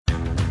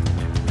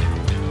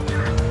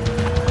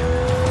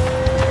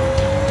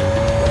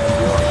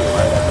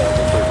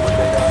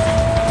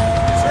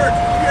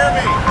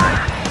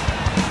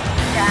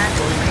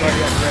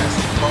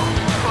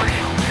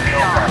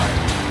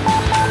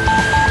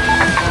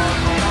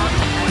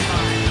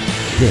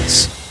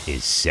This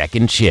is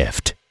Second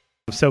Shift.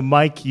 So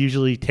Mike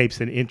usually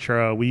tapes an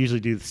intro. We usually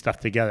do the stuff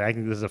together. I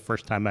think this is the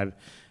first time I've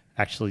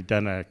actually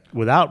done a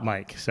without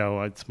Mike.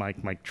 So it's my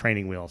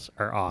training wheels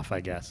are off, I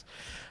guess.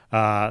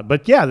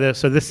 But yeah,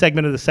 so this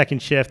segment of the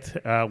Second Shift,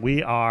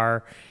 we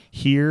are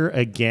here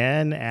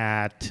again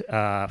at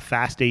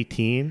Fast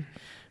 18,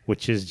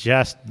 which has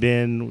just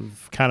been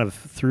kind of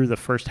through the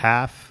first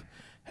half,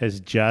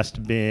 has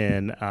just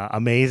been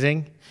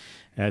amazing.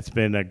 It's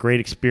been a great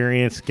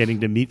experience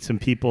getting to meet some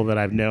people that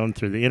I've known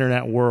through the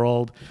internet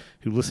world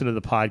who listen to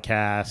the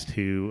podcast,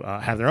 who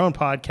have their own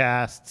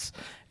podcasts,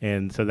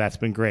 and so that's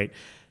been great.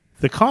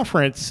 The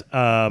conference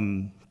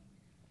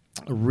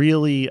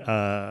really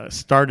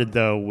started,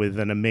 though, with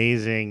an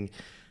amazing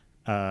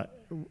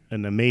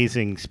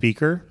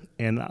speaker,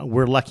 and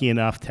we're lucky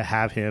enough to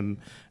have him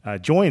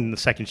join the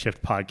Second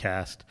Shift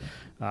podcast.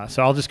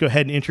 So I'll just go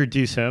ahead and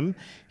introduce him.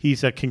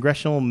 He's a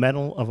Congressional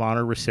Medal of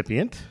Honor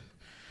recipient,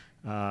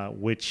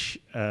 which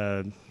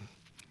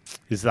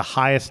is the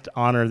highest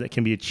honor that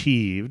can be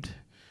achieved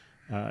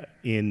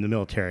in the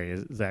military.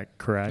 Is that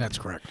correct? That's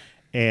correct.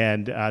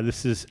 And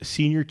this is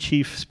Senior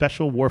Chief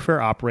Special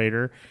Warfare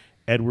Operator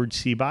Edward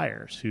C.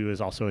 Byers, who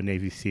is also a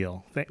Navy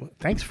SEAL.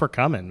 Thanks for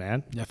coming,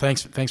 man. Yeah,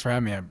 thanks for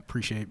having me. I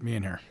appreciate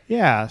being here.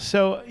 Yeah.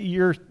 So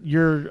you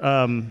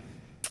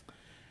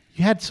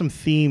had some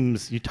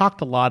themes. You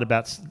talked a lot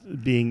about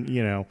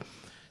being,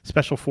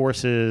 special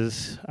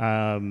forces,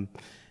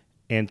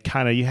 and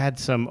kind of you had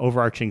some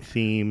overarching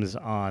themes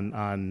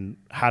on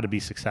how to be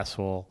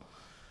successful.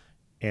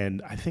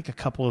 And I think a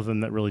couple of them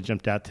that really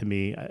jumped out to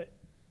me.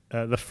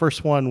 The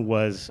first one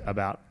was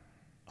about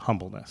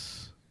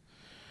humbleness.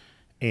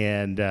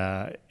 And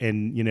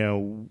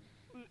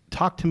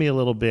talk to me a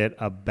little bit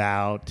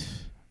about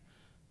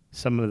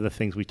some of the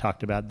things we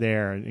talked about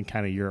there and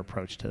kind of your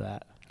approach to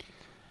that.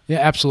 Yeah,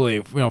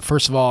 absolutely.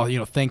 First of all,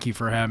 thank you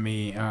for having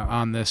me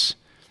on this.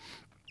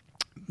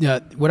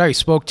 What I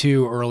spoke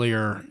to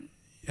earlier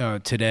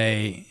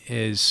today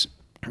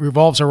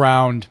revolves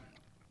around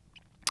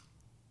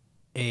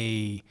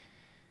a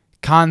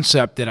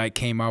concept that I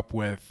came up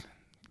with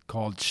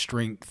called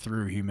strength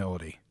through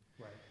humility.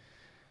 Right.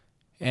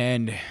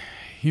 And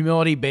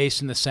humility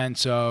based in the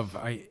sense of,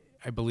 I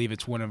believe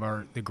it's one of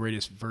the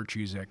greatest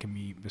virtues that can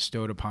be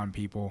bestowed upon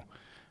people,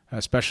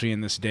 especially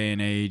in this day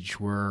and age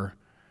where,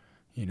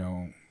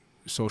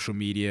 social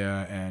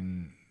media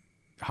and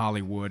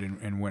Hollywood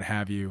and what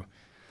have you.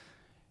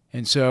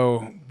 And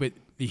so, but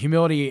the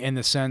humility in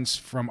the sense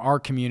from our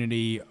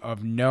community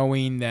of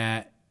knowing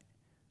that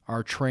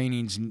our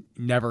training's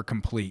never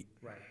complete.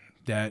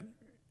 Right.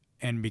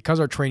 And because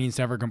our training's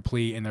never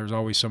complete and there's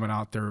always someone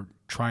out there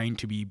trying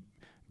to be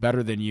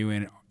better than you,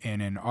 and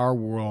in our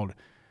world,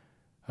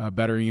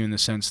 better than you in the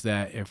sense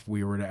that if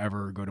we were to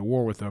ever go to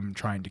war with them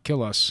trying to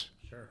kill us,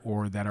 sure,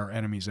 or that our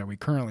enemies that we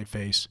currently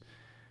face,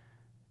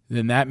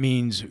 then that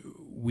means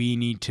we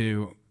need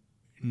to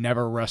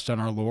never rest on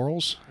our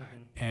laurels,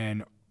 mm-hmm,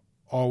 and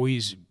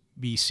always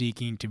be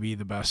seeking to be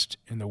the best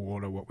in the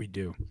world of what we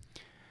do.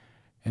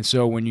 And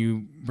so when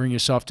you bring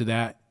yourself to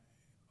that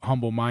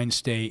humble mind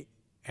state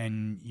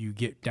and you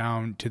get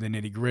down to the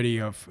nitty-gritty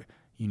of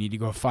you need to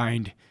go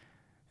find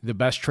the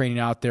best training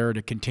out there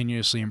to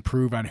continuously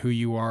improve on who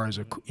you are as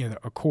a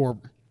core,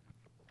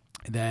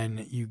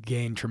 then you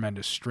gain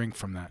tremendous strength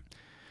from that.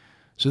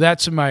 So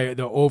that's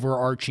the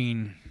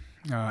overarching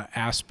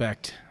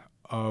aspect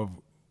of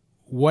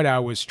what I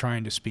was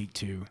trying to speak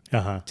to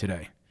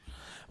today.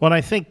 Well,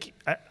 I think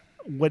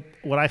what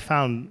I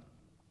found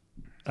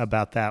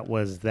about that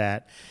was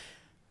that,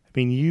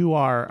 you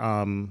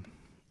are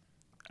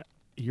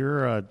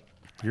you're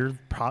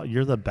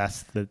the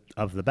best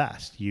of the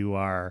best. You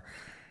are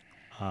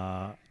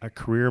a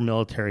career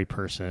military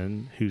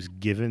person who's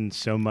given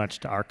so much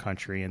to our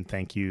country, and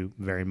thank you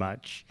very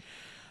much.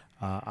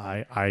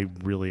 I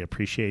really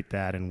appreciate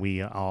that, and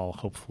we all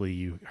hopefully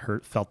you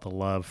felt the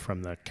love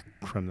from the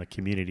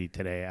community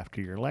today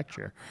after your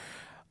lecture.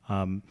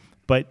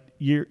 But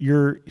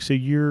you're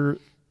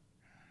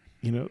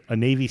a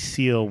Navy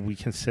SEAL we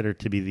consider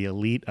to be the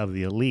elite of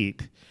the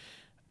elite,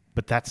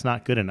 but that's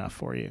not good enough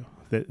for you.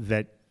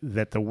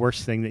 That the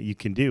worst thing that you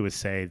can do is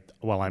say,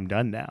 well, I'm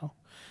done now,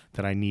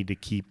 that I need to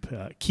keep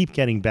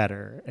getting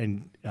better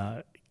and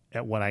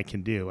at what I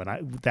can do.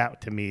 And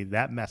to me,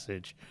 that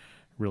message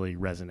really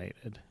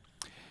resonated.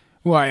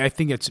 Well, I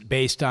think it's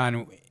based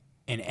on,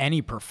 in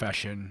any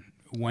profession,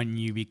 when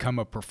you become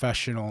a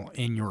professional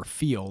in your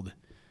field,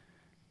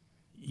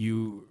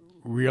 you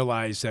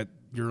realize that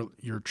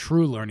your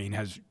true learning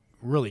has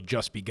really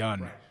just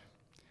begun,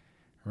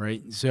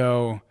 right?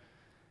 So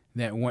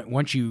that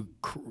once you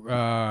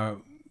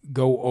go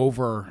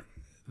over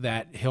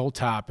that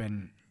hilltop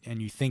and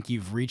you think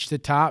you've reached the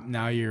top,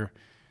 now you're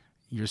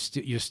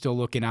still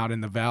looking out in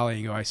the valley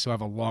and you go, I still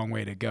have a long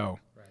way to go.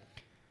 Right.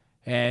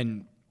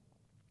 And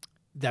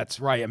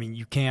that's right.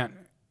 You can't.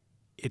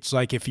 It's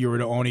like if you were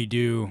to only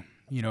do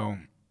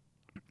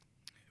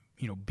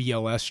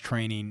BLS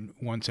training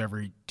once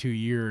every 2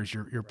 years,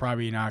 you're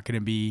probably not going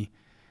to be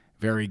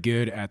very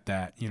good at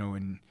that,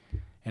 and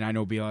I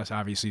know BLS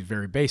obviously is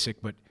very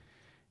basic, but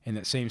in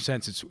that same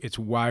sense, it's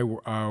why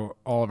all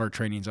of our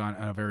training's on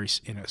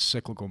in a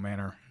cyclical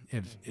manner.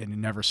 And it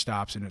never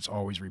stops, and it's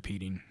always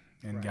repeating.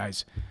 And right.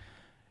 Guys,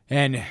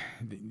 and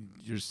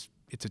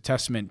it's a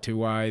testament to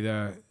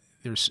why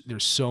there's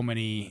so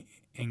many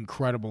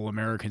incredible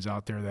Americans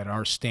out there that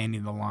are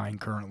standing the line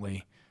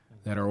currently,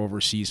 that are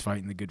overseas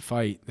fighting the good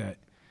fight, that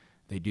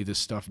they do this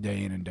stuff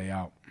day in and day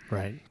out.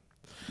 Right.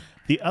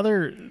 The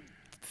other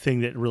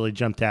thing that really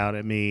jumped out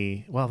at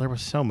me, well, there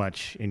was so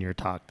much in your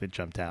talk that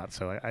jumped out,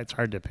 so it's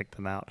hard to pick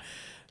them out.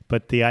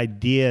 But the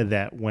idea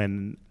that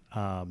when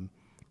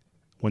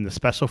the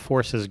special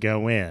forces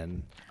go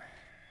in,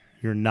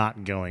 you're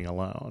not going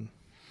alone,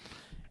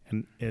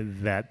 and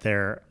that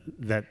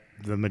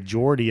the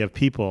majority of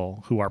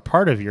people who are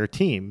part of your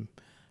team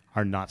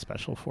are not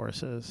special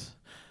forces.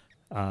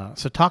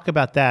 So talk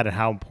about that and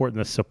how important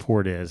the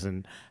support is,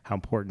 and how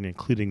important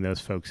including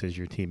those folks as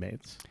your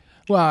teammates.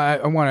 Well,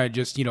 I want to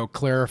just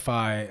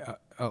clarify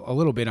a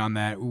little bit on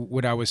that.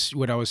 What I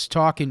was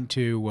talking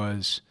to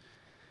was,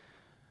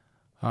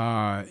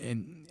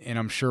 and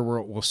I'm sure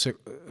we'll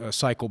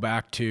cycle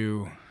back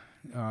to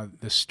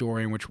the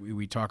story in which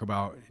we talk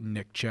about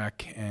Nick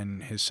Check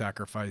and his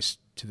sacrifice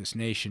to this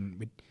nation.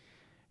 But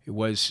it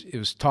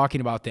was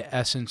talking about the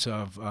essence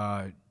of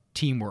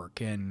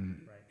teamwork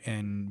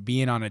and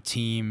being on a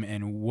team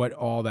and what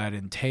all that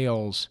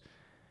entails,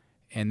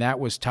 and that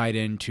was tied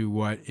into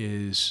what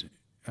is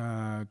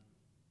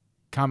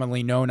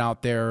commonly known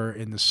out there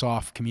in the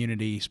SOF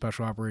community,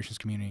 special operations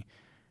community,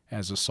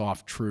 as a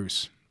soft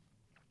truce.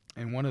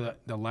 And one of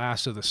the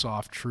last of the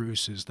soft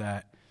truce is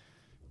that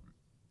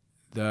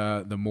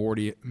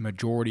the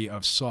majority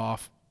of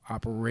SOF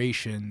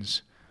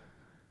operations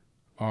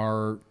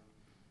are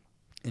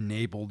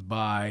enabled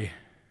by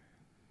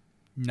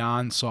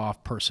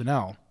non-SOF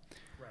personnel.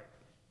 Right.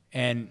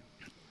 And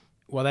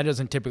while that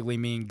doesn't typically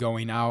mean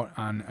going out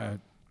on a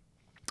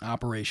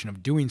operation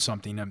of doing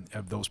something,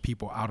 of those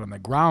people out on the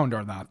ground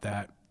are not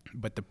that,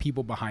 but the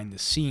people behind the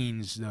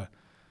scenes, the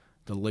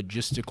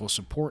logistical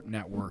support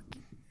network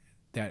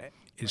that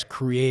is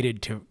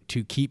created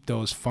to keep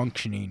those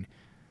functioning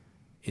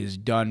is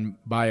done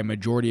by a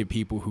majority of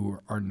people who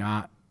are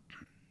not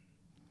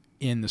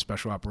in the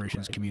special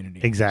operations community.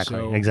 Exactly.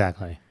 So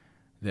exactly.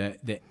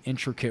 The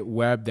intricate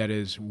web that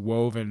is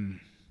woven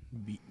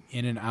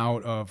in and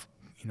out of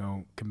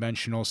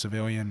conventional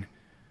civilian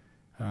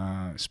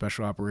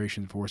special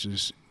operations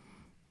forces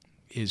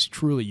is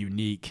truly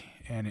unique,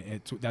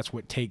 and that's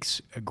what takes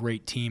a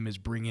great team, is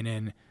bringing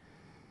in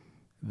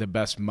the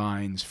best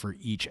minds for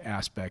each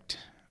aspect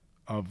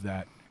of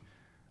that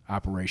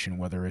operation,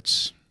 whether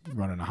it's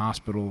running a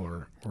hospital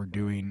or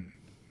doing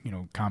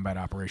combat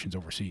operations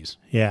overseas.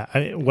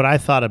 Yeah, what I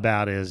thought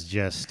about is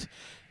just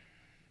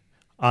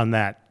on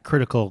that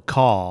critical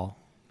call,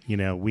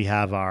 we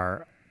have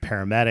our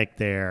paramedic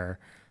there,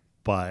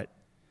 but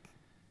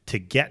to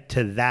get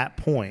to that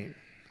point,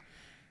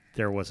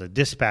 there was a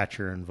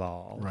dispatcher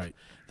involved. Right.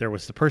 There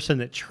was the person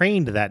that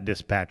trained that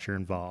dispatcher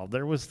involved.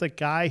 There was the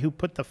guy who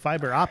put the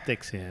fiber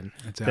optics in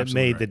that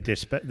made right.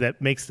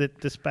 That makes the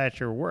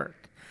dispatcher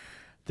work.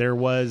 There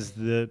was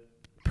the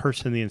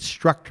person, the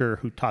instructor,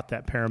 who taught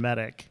that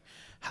paramedic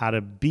how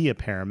to be a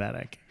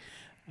paramedic.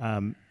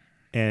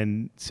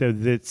 And so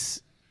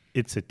it's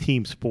a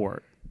team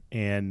sport,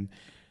 and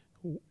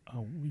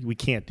we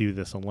can't do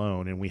this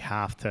alone, and we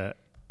have to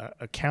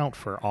account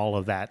for all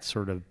of that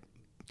sort of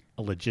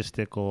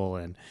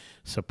logistical and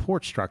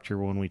support structure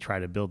when we try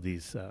to build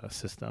these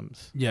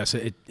systems. Yes,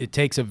 it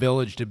takes a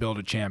village to build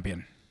a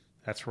champion.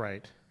 That's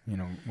right.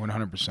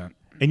 100%.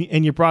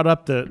 And you brought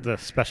up the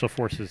Special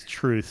Forces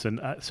truths, and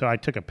so I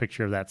took a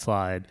picture of that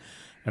slide,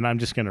 and I'm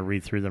just going to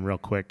read through them real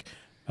quick.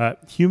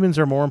 Humans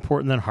are more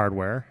important than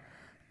hardware.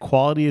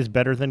 Quality is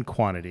better than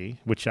quantity,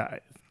 which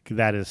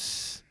that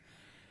is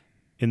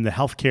in the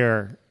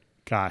healthcare.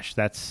 Gosh,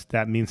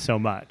 that means so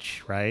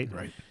much, right?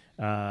 Right.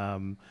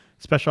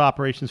 Special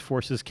operations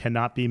forces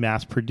cannot be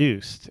mass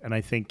produced, and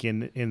I think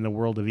in the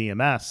world of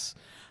EMS,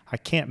 I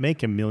can't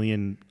make 1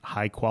 million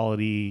high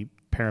quality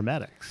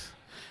paramedics.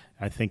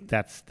 I think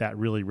that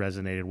really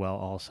resonated well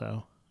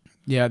also.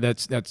 Yeah,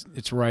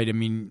 it's right. I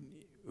mean,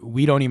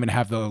 we don't even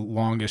have the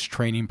longest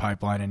training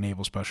pipeline in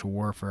naval special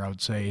warfare. I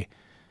would say,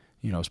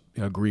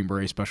 Green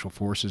Beret Special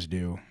Forces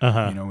do.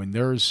 Uh-huh. And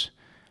theirs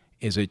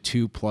is a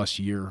 2+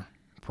 year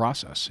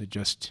process. It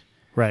just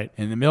right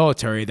in the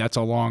military, that's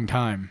a long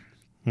time.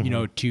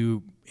 Mm-hmm.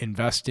 To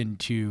invest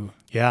into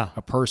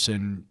a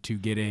person to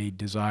get a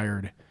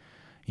desired,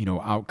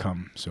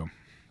 outcome. So,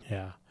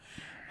 yeah.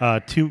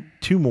 Two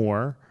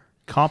more.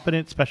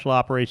 Competent special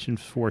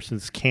operations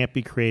forces can't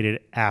be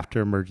created after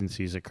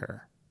emergencies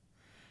occur.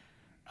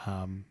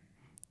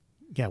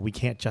 We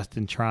can't just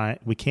in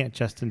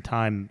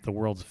time the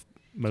world's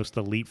most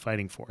elite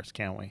fighting force,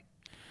 can we?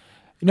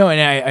 No,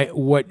 and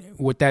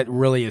what that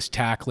really is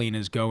tackling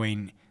is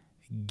giving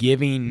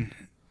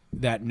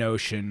that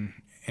notion,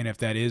 and if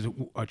that is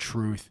a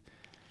truth,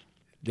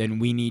 then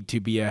we need to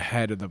be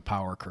ahead of the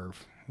power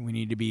curve. We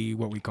need to be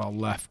what we call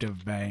left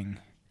of bang,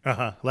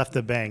 Left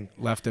a bang.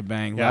 Left a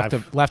bang. Yeah,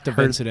 left of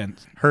heard-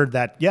 incident. Heard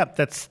that. Yep,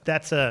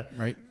 that's a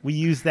Right. We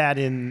use that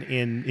in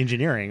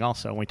engineering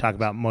also when we talk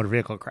about motor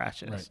vehicle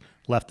crashes. Right.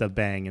 Left a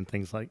bang and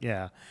things like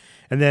And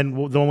then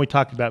the one we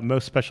talked about,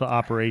 most special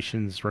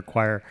operations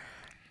require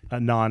a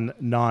non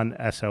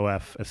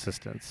SOF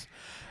assistance.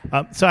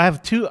 So I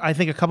have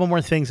a couple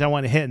more things I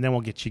want to hit, and then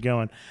we'll get you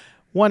going.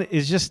 One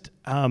is just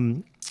a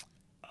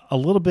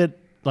little bit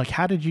like,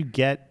 how did you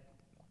get?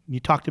 You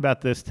talked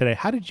about this today.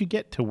 How did you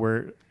get to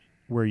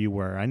where you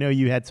were? I know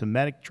you had some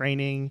medic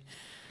training.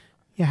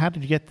 Yeah, how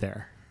did you get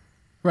there?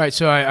 Right.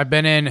 So I've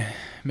been in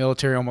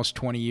military almost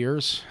 20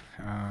 years.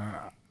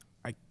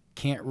 I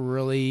can't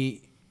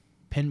really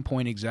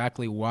pinpoint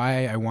exactly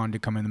why I wanted to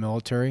come in the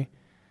military.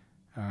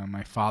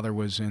 My father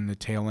was in the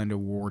tail end of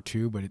World War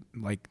II, but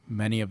like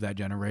many of that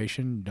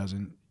generation,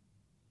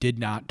 did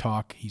not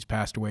talk. He's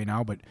passed away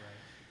now, but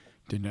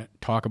did not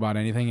talk about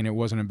anything, and it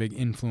wasn't a big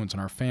influence on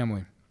our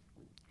family.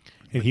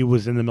 And he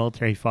was in the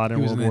military. He fought in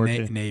He was World in War the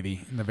II.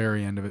 Navy, in the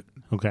very end of it.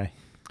 Okay.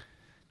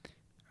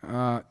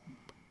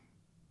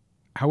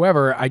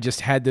 However, I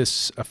just had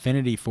this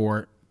affinity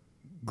for it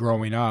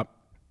growing up,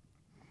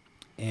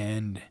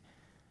 and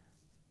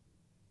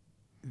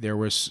there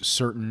was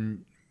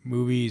certain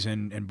movies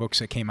and books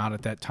that came out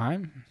at that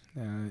time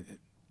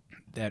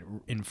that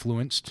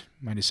influenced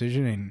my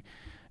decision and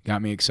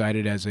got me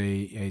excited as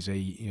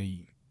a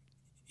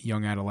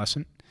young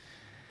adolescent.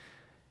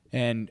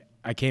 And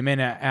I came in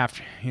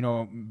after,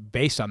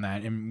 based on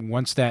that. And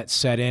once that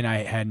set in,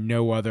 I had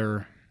no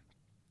other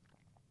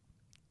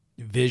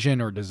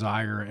vision or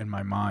desire in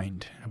my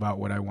mind about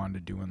what I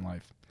wanted to do in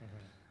life.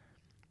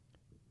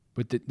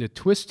 But the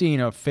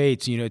twisting of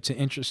fates, it's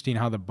interesting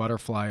how the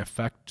butterfly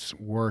effects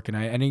work. And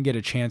I didn't get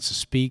a chance to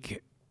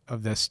speak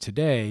of this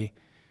today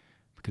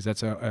because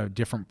that's a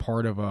different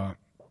part of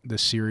the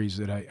series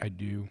that I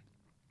do,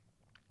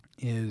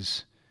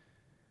 is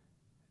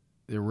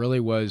there really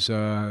was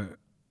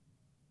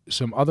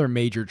some other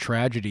major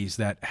tragedies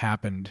that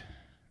happened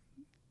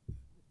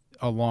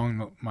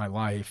along my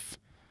life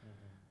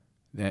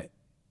that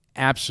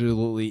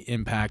absolutely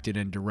impacted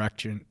and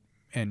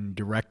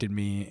directed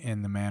me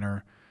in the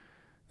manner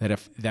that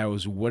if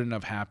those wouldn't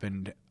have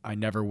happened, I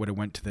never would have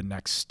went to the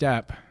next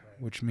step,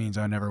 which means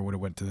I never would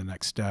have went to the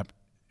next step,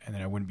 and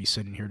then I wouldn't be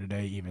sitting here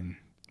today even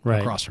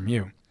across from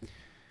you.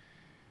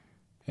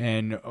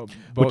 And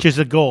which is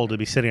a goal, to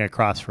be sitting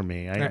across from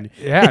me. I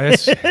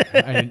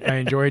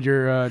enjoyed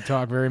your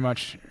talk very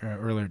much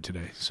earlier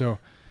today. So,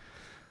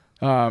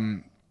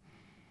 the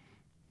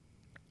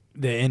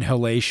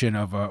inhalation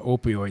of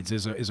opioids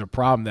is a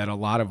problem that a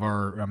lot of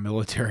our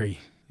military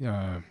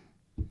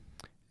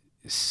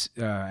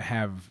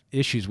have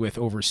issues with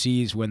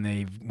overseas when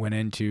they went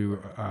into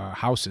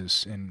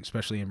houses, and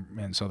especially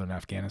in southern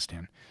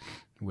Afghanistan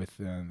with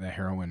the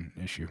heroin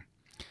issue.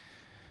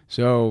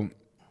 So,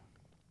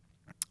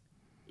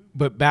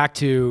 but back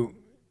to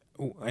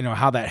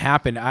how that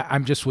happened.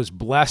 I'm just was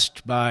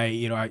blessed by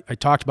I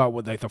talked about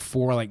what the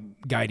four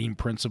guiding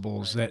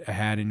principles that I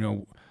had,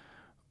 and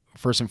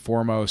first and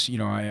foremost,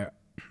 I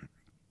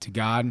to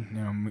God,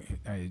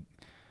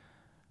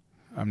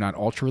 I'm not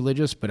ultra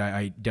religious, but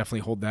I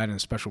definitely hold that in a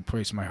special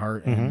place in my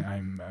heart, and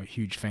I'm a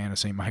huge fan of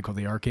St. Michael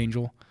the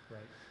Archangel.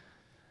 Right.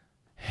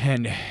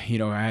 And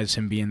as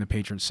him being the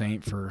patron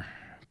saint for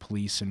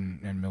police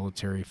and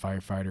military,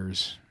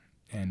 firefighters,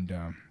 and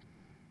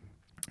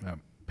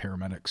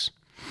paramedics.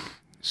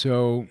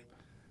 So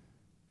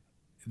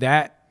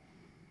that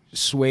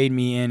swayed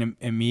me in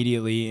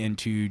immediately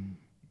into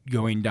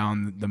going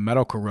down the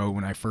medical road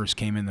when I first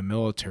came in the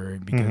military,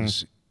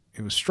 because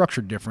it was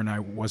structured different. I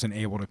wasn't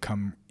able to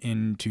come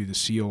into the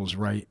SEALs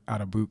right out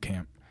of boot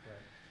camp. Right.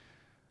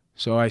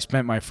 So I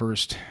spent my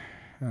first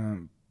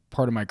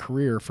part of my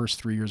career,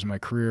 first 3 years of my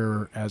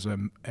career as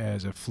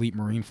a Fleet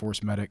Marine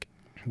Force medic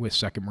with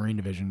 2nd Marine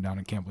Division down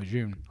in Camp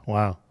Lejeune.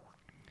 Wow.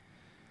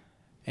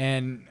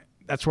 And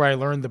that's where I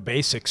learned the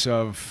basics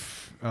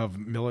of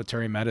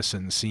military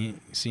medicine,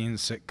 seeing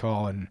sick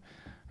call, and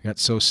I got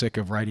so sick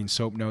of writing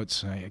soap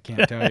notes, I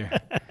can't tell you.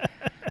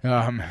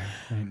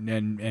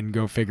 And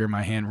go figure,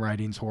 my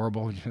handwriting's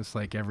horrible, just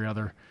like every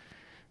other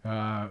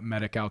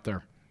medic out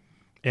there.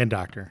 And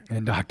doctor.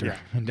 Yeah.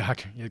 And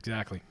doctor,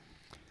 exactly.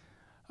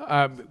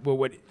 But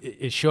what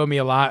it showed me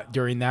a lot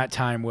during that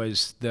time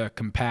was the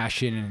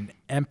compassion and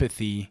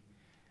empathy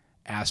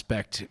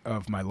aspect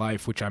of my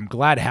life, which I'm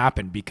glad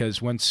happened,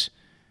 because once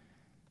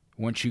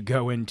you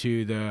go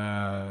into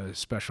the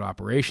special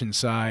operations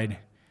side,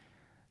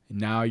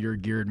 now you're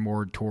geared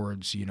more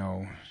towards,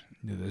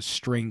 the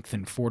strength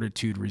and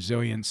fortitude,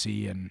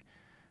 resiliency, and,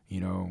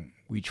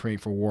 we train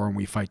for war and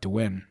we fight to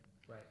win.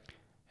 Right.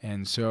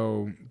 And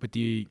so, but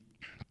the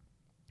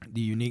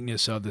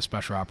uniqueness of the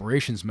special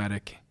operations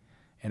medic,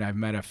 and I've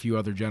met a few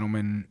other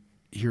gentlemen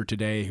here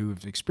today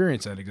who've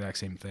experienced that exact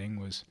same thing,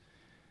 was,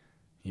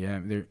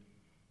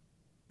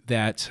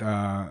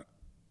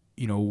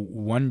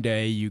 one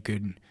day you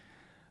could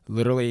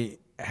literally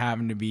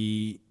having to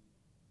be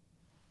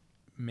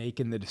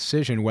making the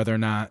decision whether or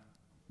not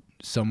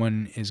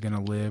someone is going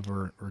to live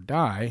or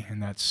die,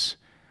 and that's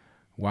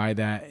why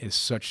that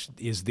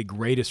is the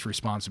greatest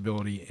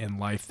responsibility in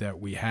life that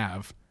we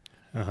have.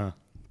 Uh-huh.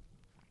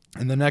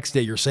 And the next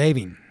day you're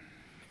saving.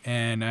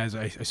 And as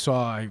I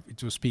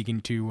was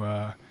speaking to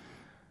a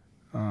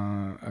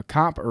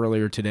cop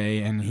earlier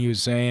today, and he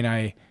was saying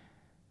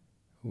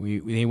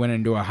they went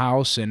into a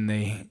house and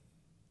they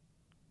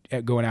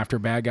going after a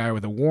bad guy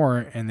with a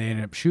warrant, and they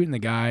ended up shooting the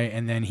guy,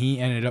 and then he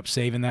ended up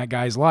saving that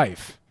guy's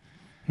life.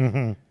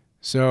 Mm-hmm.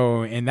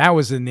 So, and that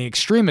was in the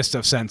extremest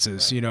of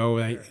senses,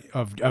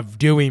 of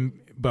doing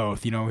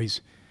both. He's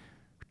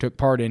took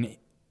part in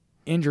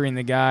injuring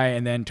the guy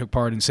and then took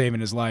part in saving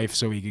his life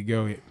so he could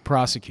go get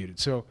prosecuted.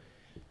 So,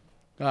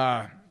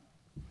 that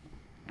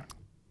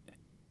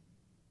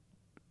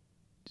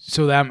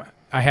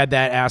I had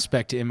that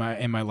aspect in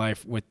my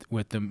life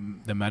with the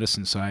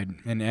medicine side,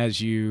 and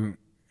as you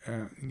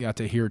got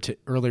to hear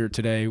earlier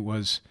today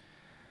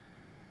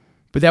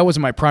but that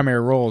wasn't my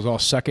primary role. It was all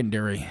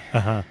secondary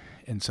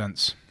in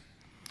sense.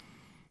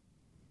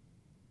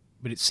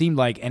 But it seemed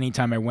like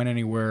anytime I went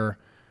anywhere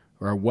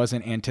or I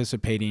wasn't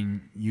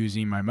anticipating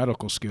using my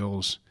medical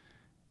skills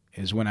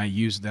is when I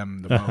used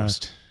them the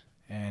most.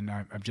 And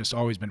I've just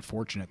always been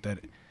fortunate that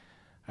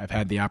I've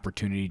had the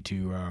opportunity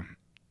to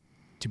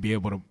be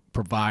able to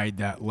provide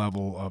that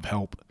level of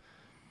help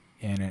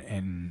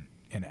in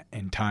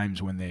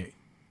times when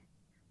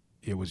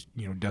it was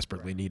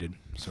desperately needed.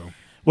 So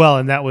well,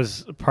 and that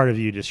was part of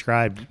you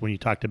described when you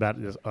talked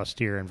about this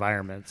austere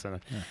environments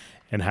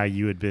and how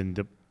you had been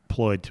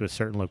deployed to a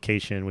certain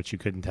location, which you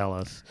couldn't tell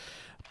us,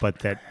 but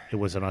that it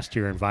was an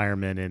austere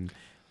environment, and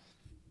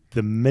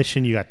the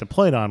mission you got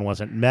deployed on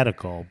wasn't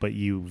medical, but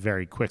you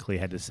very quickly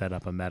had to set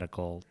up a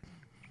medical,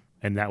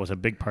 and that was a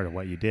big part of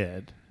what you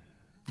did.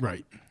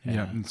 Right.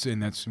 Yeah.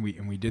 And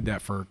we did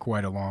that for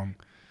quite a long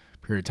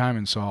period of time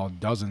and saw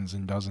dozens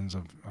and dozens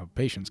of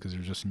patients because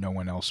there's just no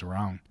one else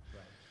around.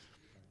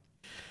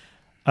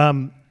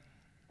 And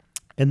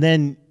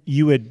then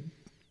you had,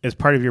 as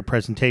part of your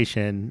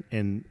presentation,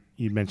 and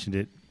you mentioned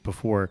it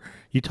before,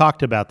 you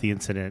talked about the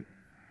incident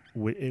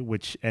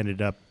which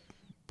ended up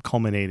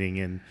culminating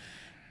in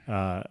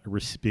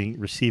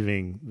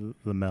receiving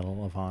the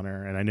Medal of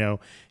Honor. And I know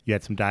you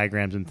had some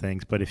diagrams and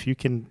things, but if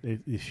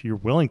you're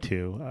willing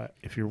to,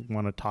 if you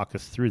want to talk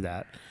us through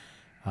that,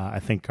 I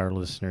think our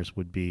listeners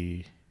would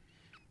be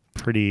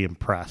pretty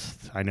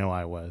impressed. I know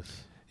I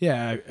was.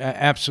 Yeah,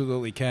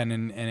 absolutely, Ken.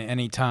 And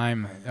any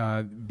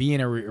time being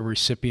a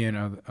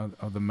recipient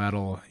of the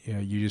medal,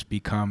 you just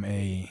become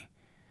a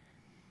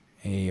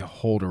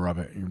holder of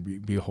it. You be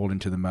beholden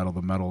to the medal.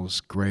 The medal is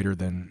greater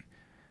than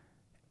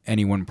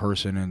any one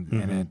person,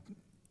 and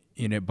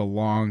it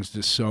belongs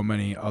to so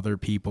many other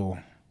people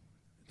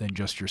than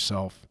just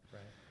yourself.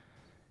 Right.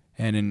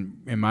 And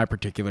in my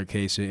particular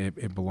case,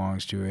 it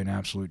belongs to an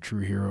absolute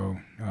true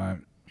hero,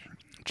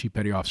 Chief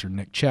Petty Officer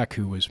Nick Check,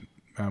 who was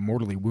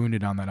mortally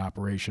wounded on that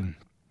operation,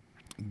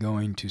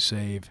 going to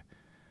save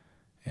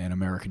an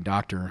American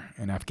doctor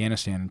in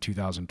Afghanistan in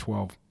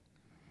 2012.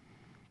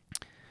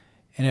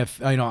 And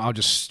if I'll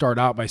just start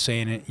out by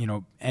saying it.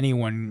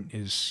 Anyone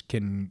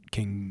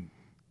can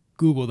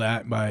Google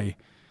that by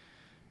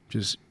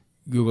just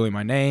Googling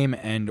my name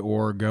and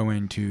or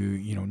going to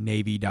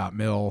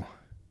Navy.mil,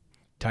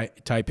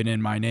 typing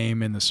in my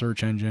name in the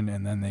search engine,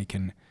 and then they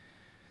can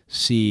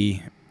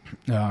see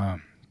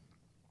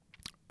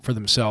for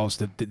themselves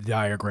the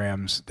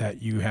diagrams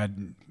that you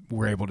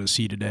were able to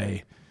see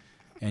today,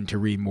 and to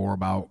read more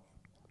about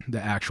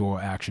the actual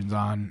actions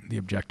on the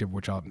objective,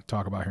 which I'll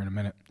talk about here in a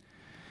minute.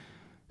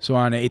 So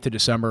on 8th of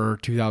December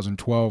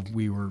 2012,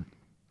 we were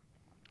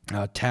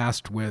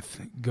tasked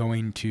with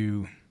going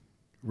to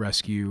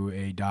rescue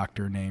a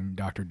doctor named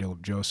Dr.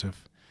 Dilip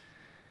Joseph,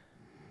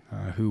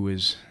 who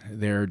was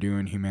there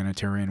doing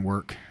humanitarian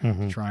work,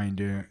 trying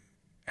to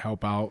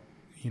help out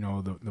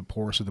the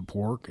poorest of the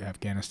poor.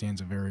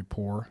 Afghanistan's a very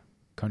poor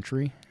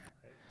country,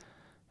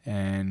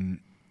 and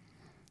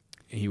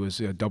he was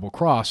a double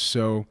cross.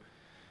 So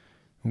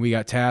when we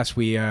got tasked,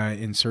 we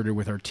inserted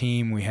with our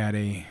team. We had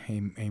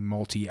a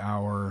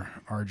multi-hour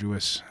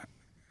arduous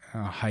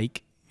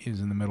hike. It was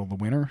in the middle of the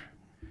winter.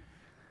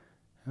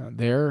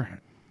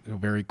 There,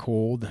 very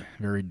cold,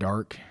 very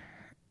dark,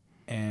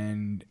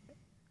 and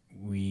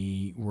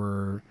we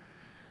were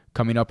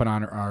coming up on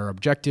our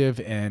objective,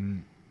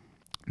 and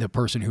the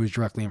person who was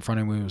directly in front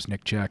of me was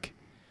Nick Check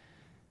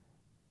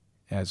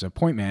as a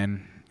point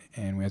man.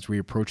 And as we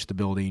approached the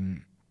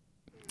building,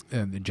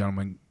 one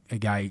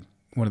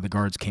of the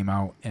guards came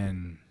out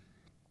and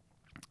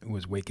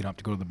was waking up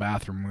to go to the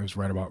bathroom. It was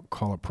right about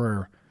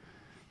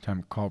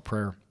time to call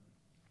prayer.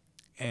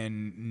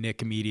 And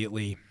Nick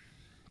immediately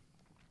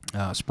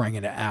sprang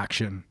into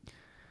action,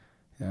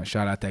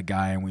 shot at that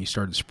guy, and we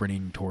started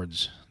sprinting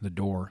towards the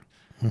door.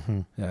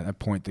 At that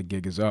point, the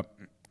gig is up.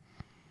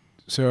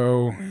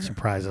 So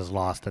surprise is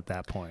lost at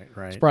that point,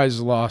 right? Surprise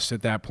is lost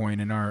at that point,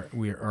 and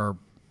our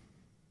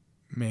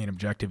main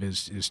objective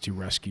is to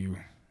rescue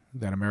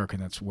that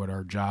American. That's what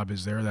our job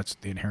is there. That's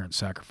the inherent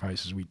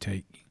sacrifices we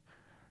take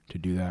to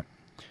do that.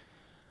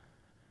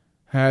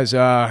 As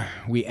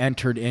we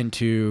entered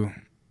into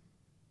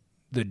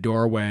the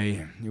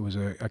doorway, it was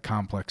a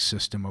complex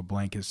system of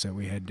blankets that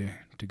we had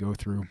to go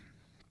through.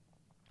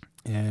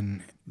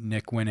 And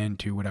Nick went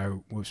into what I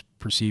was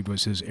perceived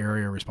was his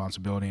area of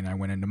responsibility, and I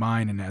went into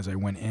mine. And as I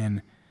went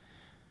in,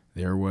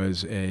 there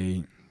was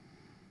a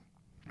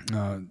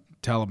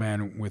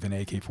Taliban with an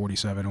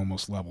AK-47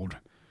 almost leveled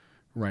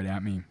right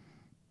at me.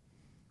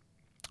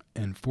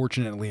 And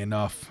fortunately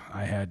enough,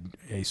 I had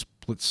a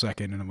split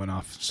second of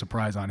enough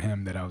surprise on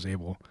him that I was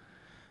able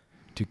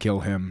to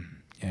kill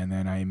him. And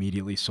then I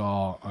immediately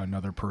saw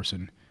another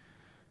person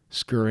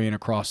scurrying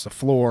across the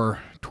floor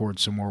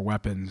towards some more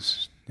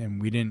weapons.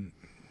 And we didn't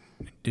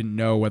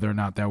know whether or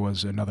not that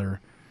was another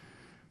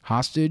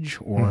hostage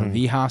or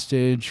the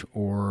hostage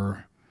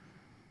or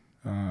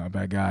a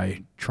bad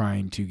guy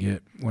trying to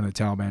get one of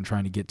the Taliban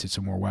trying to get to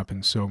some more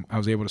weapons. So I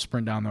was able to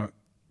sprint down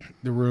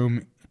the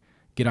room,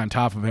 get on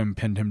top of him,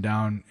 pinned him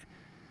down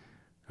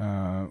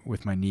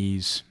with my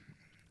knees.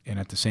 And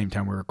at the same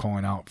time, we were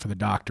calling out for the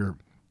doctor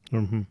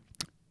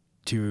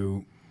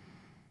to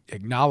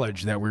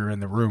acknowledge that we were in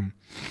the room.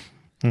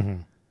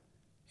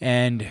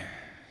 And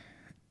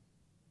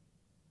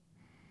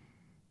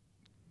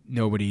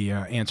nobody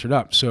answered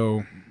up.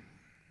 So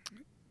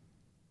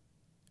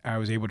I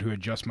was able to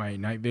adjust my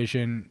night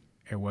vision.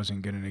 It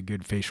wasn't getting a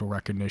good facial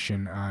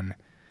recognition on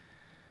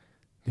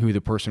who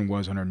the person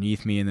was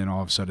underneath me. And then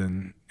all of a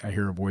sudden I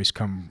hear a voice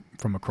come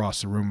from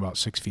across the room about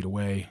 6 feet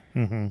away,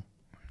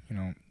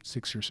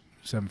 6 or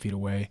 7 feet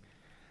away.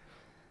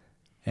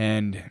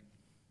 And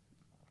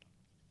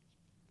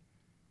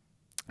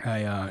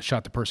I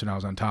shot the person I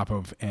was on top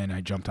of, and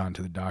I jumped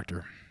onto the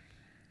doctor.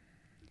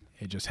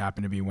 It just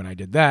happened to be when I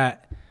did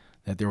that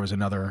there was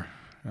another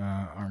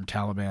armed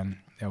Taliban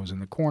that was in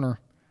the corner,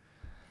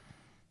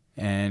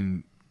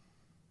 and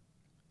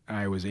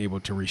I was able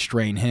to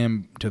restrain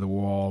him to the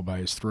wall by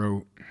his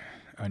throat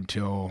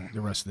until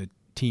the rest of the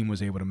team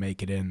was able to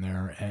make it in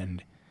there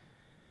and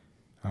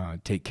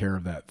take care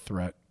of that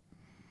threat.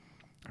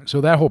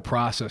 So that whole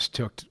process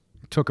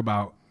took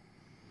about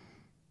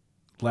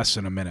less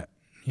than a minute.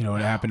 It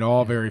happened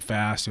all very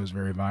fast. It was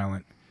very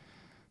violent.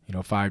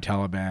 5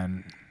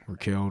 Taliban were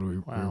killed.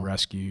 We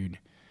rescued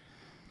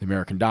the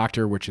American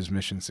doctor, which is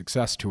mission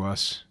success to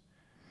us.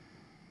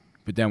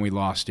 But then we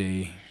lost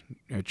a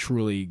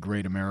truly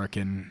great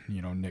American,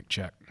 Nick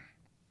Check.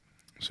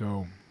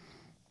 So,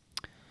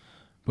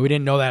 but we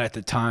didn't know that at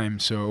the time.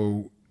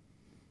 So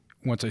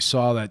once I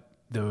saw that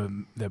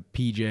the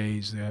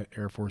PJs, the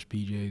Air Force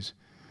PJs,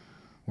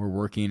 were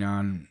working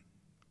on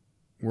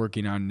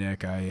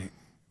Nick, I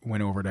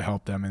went over to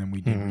help them, and then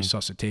we did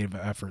resuscitative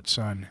efforts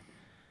on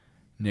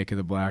Nick in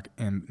the back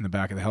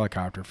of the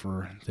helicopter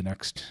for the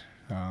next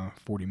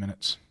 40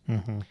 minutes,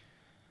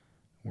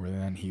 where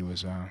then he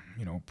was,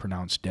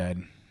 pronounced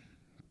dead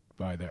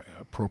by the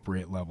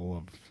appropriate level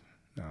of,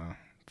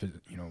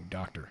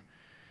 doctor.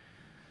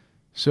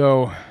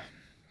 So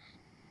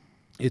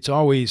it's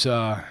always,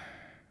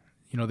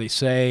 they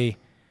say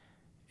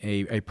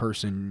a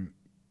person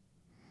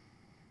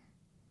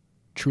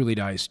truly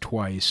dies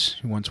twice,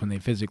 once when they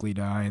physically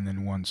die and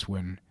then once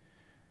when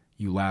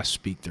you last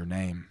speak their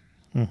name.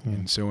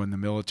 And so in the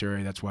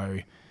military, that's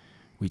why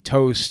we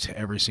toast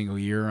every single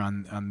year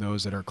on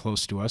those that are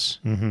close to us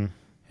and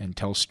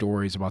tell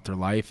stories about their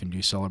life and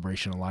do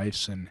celebration of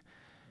lives. And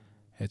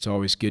it's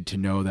always good to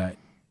know that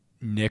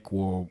Nick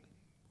will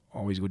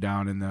always go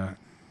down in the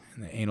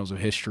annals of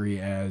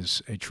history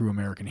as a true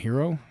American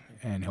hero,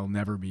 and he'll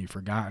never be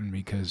forgotten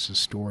because the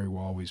story will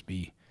always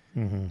be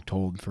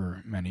told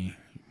for many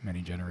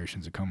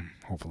generations to come,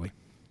 hopefully.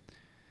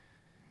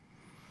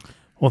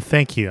 Well,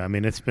 thank you. I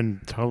mean, it's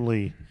been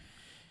totally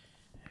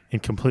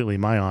and completely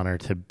my honor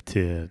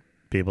to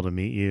be able to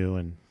meet you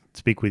and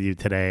speak with you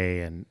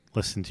today and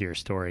listen to your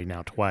story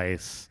now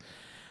twice.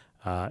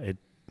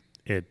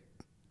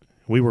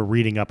 We were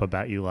reading up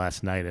about you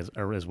last night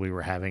as we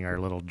were having our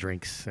little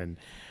drinks, and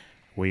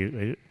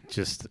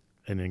just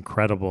an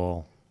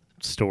incredible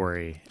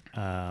story.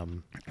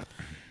 You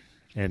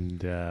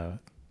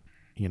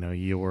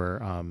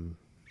were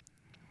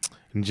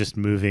and just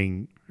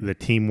moving the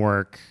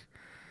teamwork,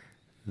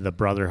 the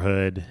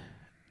brotherhood,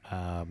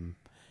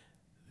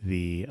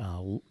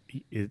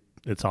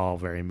 it's all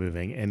very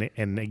moving.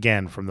 And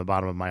again, from the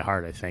bottom of my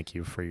heart, I thank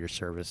you for your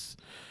service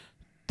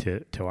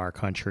to our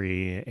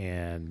country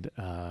and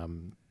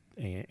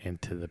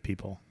to the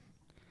people.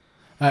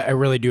 I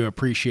really do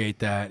appreciate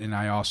that, and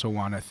I also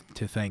want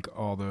to thank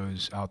all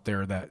those out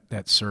there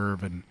that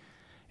serve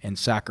and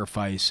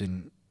sacrifice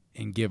and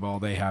give all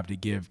they have to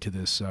give to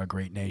this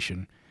great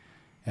nation.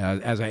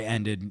 As I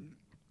ended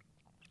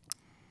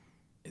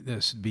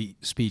this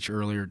speech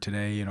earlier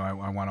today, I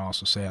want to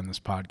also say on this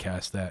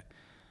podcast that,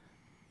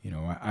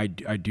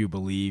 I do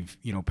believe,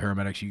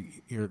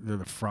 paramedics, they're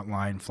the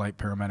frontline flight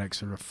paramedics.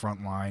 They're the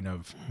front line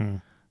of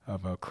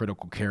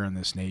critical care in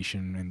this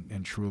nation,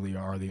 and truly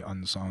are the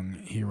unsung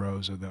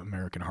heroes of the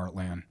American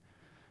heartland.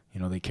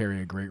 They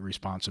carry a great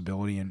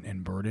responsibility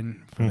and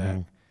burden for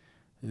that.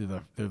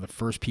 They're the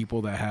first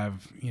people that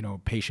have,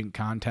 patient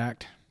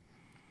contact.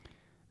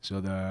 So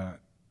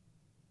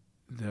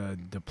the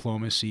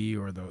diplomacy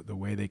or the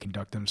way they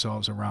conduct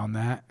themselves around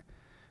that,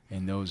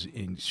 and those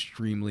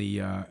extremely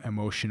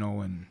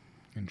emotional and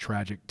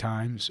tragic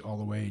times, all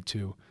the way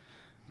to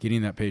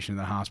getting that patient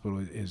to the hospital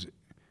is.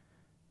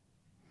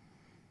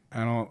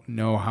 I don't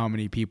know how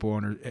many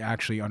people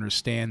actually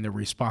understand the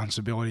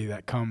responsibility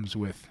that comes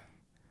with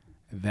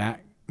that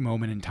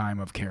moment in time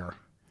of care.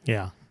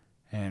 Yeah.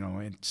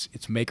 And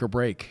it's make or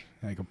break.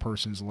 Like a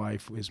person's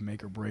life is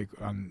make or break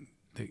on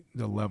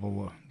the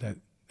level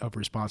of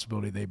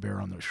responsibility they bear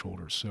on their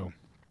shoulders. So,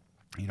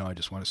 I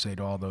just want to say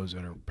to all those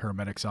that are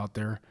paramedics out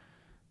there,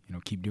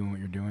 keep doing what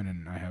you're doing,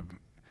 and I have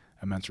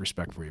immense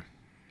respect for you.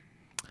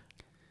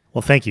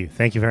 Well, thank you.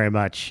 Thank you very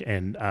much.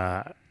 And,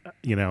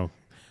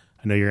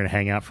 I know you're going to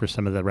hang out for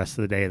some of the rest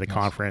of the day of the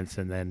conference,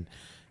 and then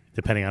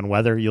depending on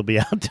weather, you'll be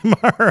out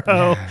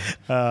tomorrow.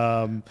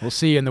 We'll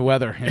see you in the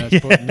weather.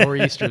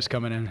 Nor'easter's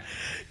coming in.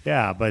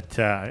 Yeah, but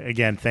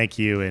again, thank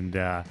you. And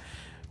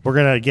we're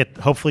going to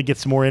hopefully get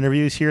some more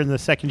interviews here in the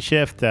second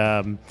shift.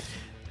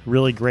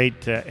 Really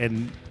great.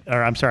 Here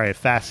at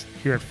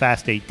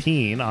Fast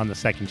 18 on the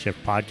Second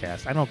Shift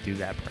podcast. I don't do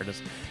that part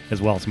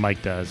as well as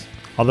Mike does.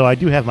 Although I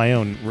do have my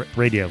own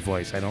radio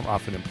voice. I don't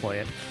often employ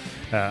it.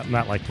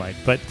 Not like Mike,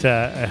 but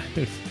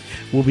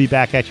we'll be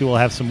back at you. We'll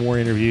have some more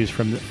interviews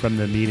from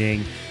the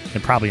meeting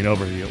and probably an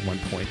overview at one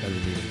point of the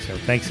meeting. So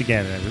thanks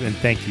again, and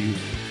thank you,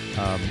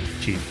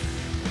 Chief.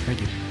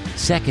 Thank you.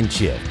 Second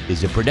Shift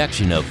is a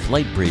production of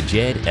FlightBridge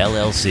Ed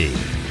LLC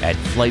at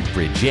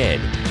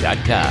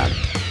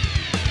flightbridgeed.com.